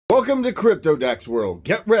Welcome to CryptoDexWorld.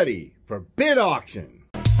 Get ready for bid auction.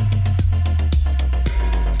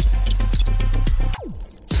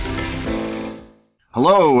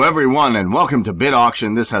 Hello everyone and welcome to Bid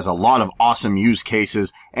Auction. This has a lot of awesome use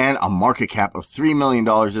cases and a market cap of $3 million.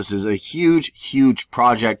 This is a huge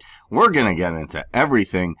project. We're going to get into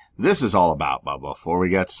everything this is all about. But before we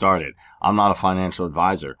get started, I'm not a financial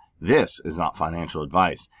advisor. This is not financial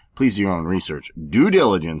advice. Please do your own research. Due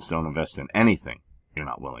diligence. Don't invest in anything you're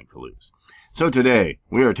not willing to lose. So today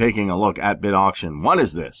we are taking a look at bid auction. What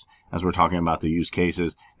is this? As we're talking about the use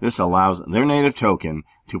cases, this allows their native token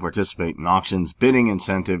to participate in auctions, bidding,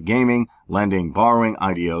 incentive, gaming, lending, borrowing,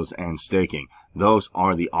 IDOs, and staking. Those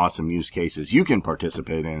are the awesome use cases you can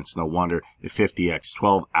participate in. It's no wonder it 50x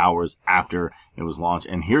 12 hours after it was launched.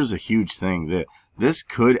 And here's a huge thing, that this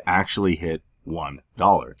could actually hit $1.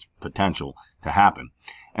 It's potential to happen.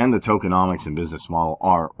 And the tokenomics and business model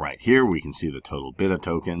are right here. We can see the total BIDA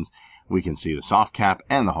tokens. We can see the soft cap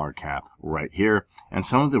and the hard cap right here. And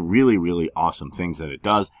some of the really awesome things that it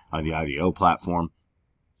does are the IDO platform,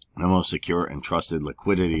 the most secure and trusted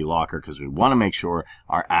liquidity locker, because we want to make sure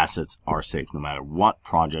our assets are safe no matter what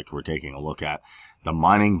project we're taking a look at. The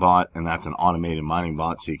mining bot, and that's an automated mining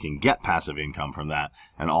bot, so you can get passive income from that.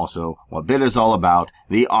 And also what BIDA is all about,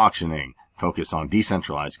 the auctioning. Focus on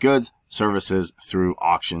decentralized goods, services through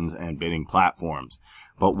auctions and bidding platforms.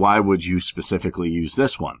 But why would you specifically use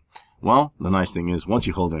this one? Well, the nice thing is once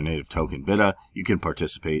you hold their native token BIDA, you can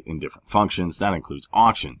participate in different functions. That includes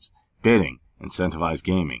auctions, bidding, incentivized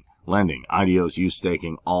gaming, lending, IDOs, use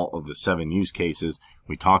staking, all of the 7 use cases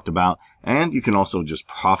we talked about. And you can also just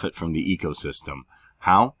profit from the ecosystem.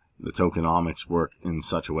 How? The tokenomics work in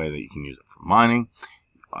such a way that you can use it for mining.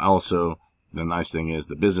 Also, the nice thing is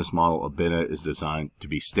the business model of BIDA is designed to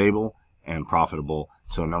be stable and profitable.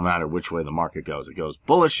 So no matter which way the market goes, it goes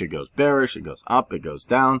bullish, it goes bearish, it goes up, it goes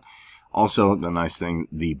down. Also, the nice thing,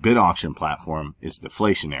 the bid auction platform is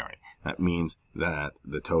deflationary. That means that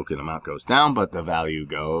the token amount goes down, but the value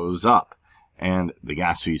goes up. And the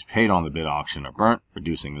gas fees paid on the bid auction are burnt,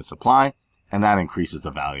 reducing the supply, and that increases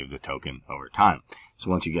the value of the token over time. So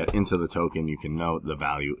once you get into the token, you can know the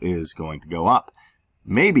value is going to go up.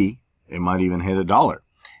 Maybe it might even hit $1.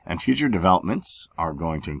 And future developments are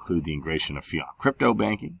going to include the integration of fiat crypto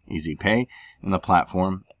banking, easy pay in the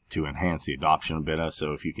platform to enhance the adoption of BIDA.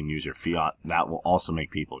 So if you can use your fiat, that will also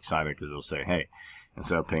make people excited because they'll say, hey,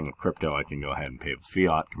 instead of paying with crypto, I can go ahead and pay with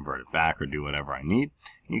fiat, convert it back, or do whatever I need.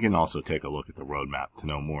 You can also take a look at the roadmap to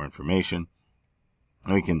know more information.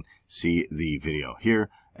 And we can see the video here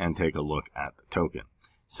and take a look at the token.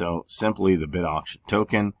 So simply the bid auction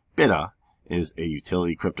token, BIDA, is a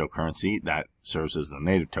utility cryptocurrency that serves as the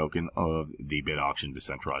native token of the bid auction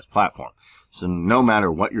decentralized platform. So no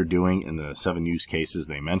matter what you're doing in the 7 use cases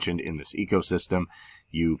they mentioned in this ecosystem,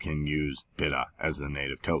 you can use BIDA as the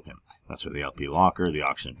native token. That's for the LP locker, the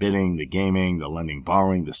auction bidding, the gaming, the lending,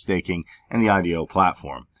 borrowing, the staking, and the IDO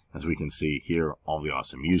platform. As we can see here, all the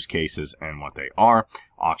awesome use cases and what they are: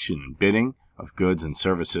 auction and bidding of goods and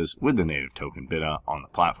services with the native token BIDA on the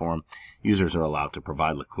platform. Users are allowed to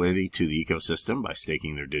provide liquidity to the ecosystem by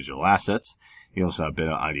staking their digital assets. You also have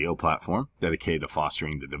BIDA IDO platform dedicated to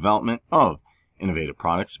fostering the development of innovative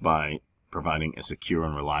products by providing a secure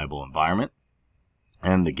and reliable environment.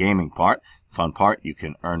 And the gaming part, fun part, you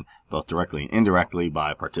can earn both directly and indirectly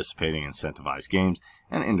by participating in incentivized games,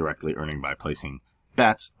 and indirectly earning by placing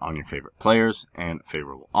bets on your favorite players and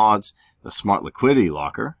favorable odds. The smart liquidity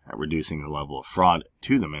locker, at reducing the level of fraud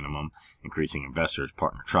to the minimum, increasing investors'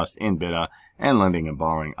 partner trust in BIDA, and lending and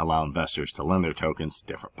borrowing allow investors to lend their tokens to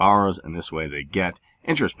different borrowers, and this way they get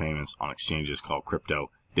interest payments on exchanges called crypto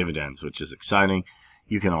dividends, which is exciting.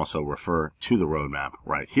 You can also refer to the roadmap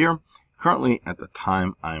right here. Currently, at the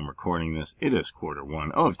time I am recording this, it is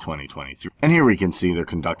Q1 of 2023. And here we can see they're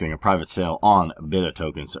conducting a private sale on BIDA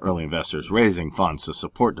tokens to early investors, raising funds to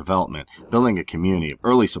support development, building a community of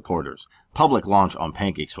early supporters, public launch on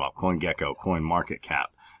PancakeSwap, CoinGecko, CoinMarketCap.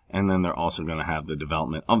 And then they're also going to have the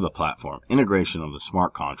development of the platform, integration of the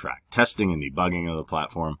smart contract, testing and debugging of the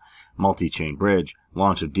platform, multi-chain bridge,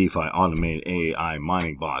 launch of DeFi automated AI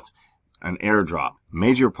mining bots, an airdrop,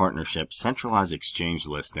 major partnerships, centralized exchange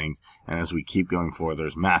listings, and as we keep going forward,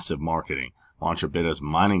 there's massive marketing, launch of BIDA's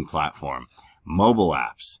mining platform, mobile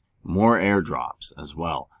apps, more airdrops as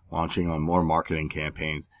well, launching on more marketing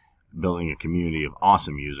campaigns, building a community of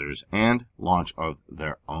awesome users, and launch of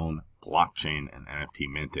their own blockchain and NFT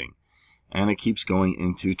minting. And it keeps going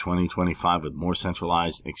into 2025 with more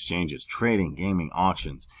centralized exchanges, trading, gaming,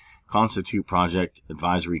 auctions, constitute project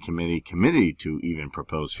advisory committee to even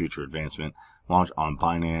propose future advancement, launch on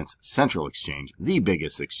Binance Central Exchange, the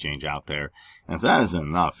biggest exchange out there. And if that isn't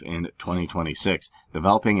enough, in 2026,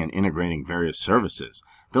 developing and integrating various services,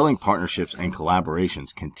 building partnerships and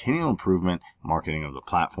collaborations, continual improvement, marketing of the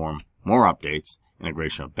platform, more updates,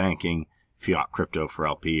 integration of banking, fiat crypto for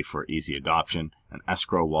LP for easy adoption, an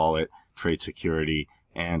escrow wallet, trade security,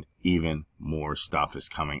 and even more stuff is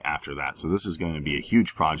coming after that. So this is going to be a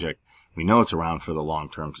huge project. We know it's around for the long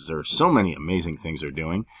term because there are so many amazing things they're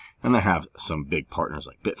doing. And they have some big partners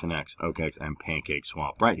like Bitfinex, OKEx, and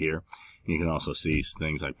PancakeSwap right here. You can also see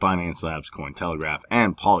things like Binance Labs, Cointelegraph,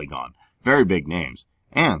 and Polygon. Very big names.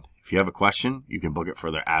 And if you have a question, you can book it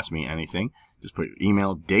for their Ask Me Anything. Just put your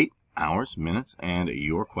email, date, hours, minutes, and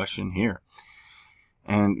your question here.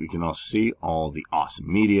 And you can also see all the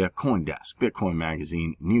awesome media, CoinDesk, Bitcoin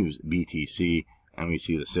Magazine, News, BTC, and we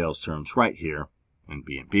see the sales terms right here in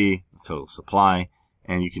BNB, the total supply,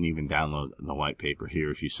 and you can even download the white paper here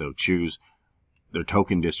if you so choose, their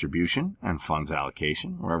token distribution and funds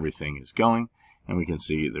allocation, where everything is going, and we can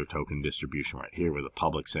see their token distribution right here with a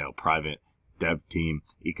public sale, private, dev team,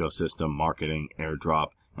 ecosystem, marketing, airdrop,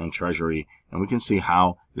 and treasury, and we can see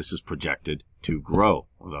how this is projected to grow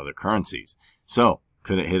with other currencies. So,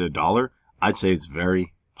 could it hit $1? I'd say it's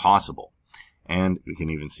very possible. And we can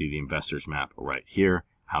even see the investors map right here,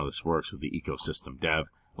 how this works with the ecosystem dev,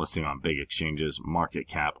 listing on big exchanges, market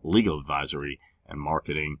cap, legal advisory, and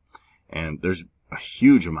marketing. And there's a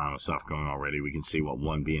huge amount of stuff going on already. We can see what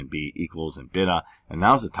 1 BNB equals in BIDA. And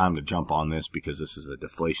now's the time to jump on this because this is a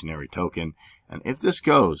deflationary token. And if this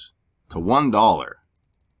goes to $1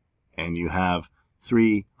 and you have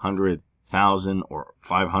 300,000 or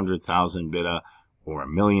 500,000 BIDA, or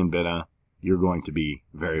 1 million BIDA, you're going to be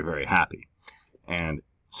very, very happy. And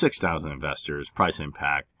 6,000 investors, price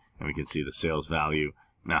impact, and we can see the sales value.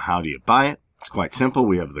 Now, how do you buy it? It's quite simple.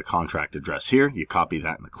 We have the contract address here. You copy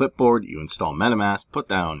that in the clipboard, you install MetaMask, put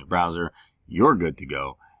that on your browser, you're good to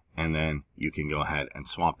go, and then you can go ahead and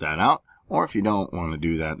swap that out. Or if you don't want to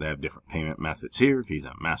do that, they have different payment methods here,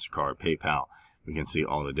 Visa, MasterCard, PayPal. We can see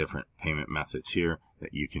all the different payment methods here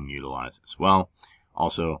that you can utilize as well.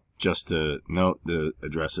 Also, just to note, the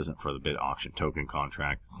address isn't for the BID auction token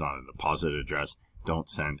contract. It's not a deposit address. Don't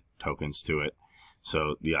send tokens to it.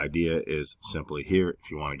 So the idea is simply here, if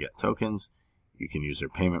you want to get tokens, you can use their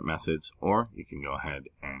payment methods, or you can go ahead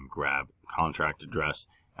and grab contract address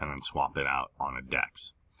and then swap it out on a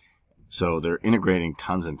DEX. So they're integrating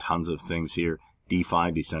tons and tons of things here.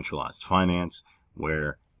 DeFi, decentralized finance,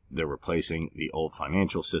 where they're replacing the old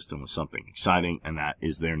financial system with something exciting, and that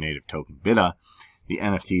is their native token BIDA. The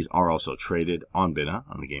NFTs are also traded on BIDA,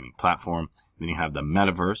 on the gaming platform. Then you have the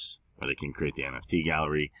metaverse, where they can create the NFT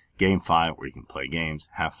gallery. GameFi, where you can play games,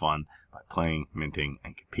 have fun by playing, minting,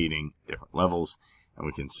 and competing at different levels. And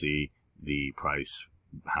we can see the price,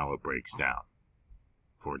 how it breaks down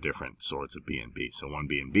for different sorts of BNB. So 1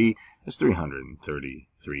 BNB is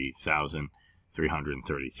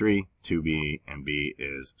 333,333. 2 BNB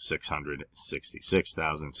is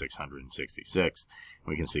 666,666.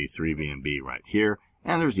 We can see 3 BNB right here.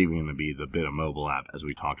 And there's even going to be the BIDA mobile app, as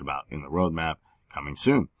we talked about in the roadmap, coming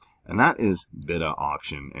soon. And that is BIDA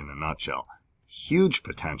auction in a nutshell. Huge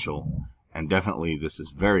potential, and definitely this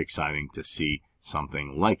is very exciting to see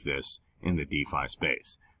something like this in the DeFi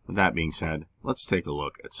space. With that being said, let's take a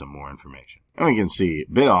look at some more information. And we can see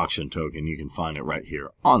BID auction token. You can find it right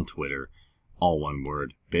here on Twitter. All one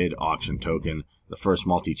word, BID auction token, the first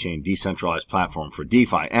multi-chain decentralized platform for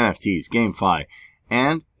DeFi, NFTs, GameFi,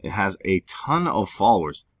 and it has a ton of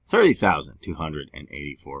followers,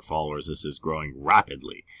 30,284 followers. This is growing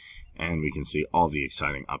rapidly, and we can see all the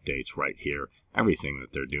exciting updates right here, everything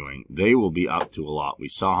that they're doing. They will be up to a lot. We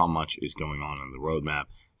saw how much is going on in the roadmap,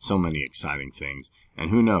 so many exciting things, and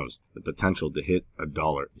who knows, the potential to hit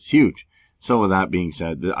 $1 is huge. So with that being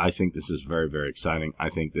said, I think this is very, very exciting. I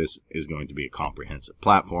think this is going to be a comprehensive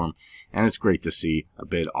platform, and it's great to see a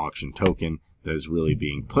BID auction token that is really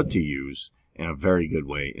being put to use in a very good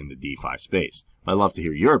way in the DeFi space. I'd love to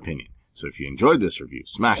hear your opinion. So if you enjoyed this review,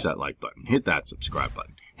 smash that like button, hit that subscribe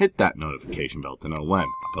button, hit that notification bell to know when I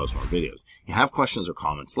post more videos. If you have questions or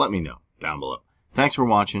comments, let me know down below. Thanks for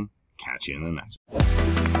watching. Catch you in the next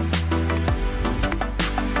one.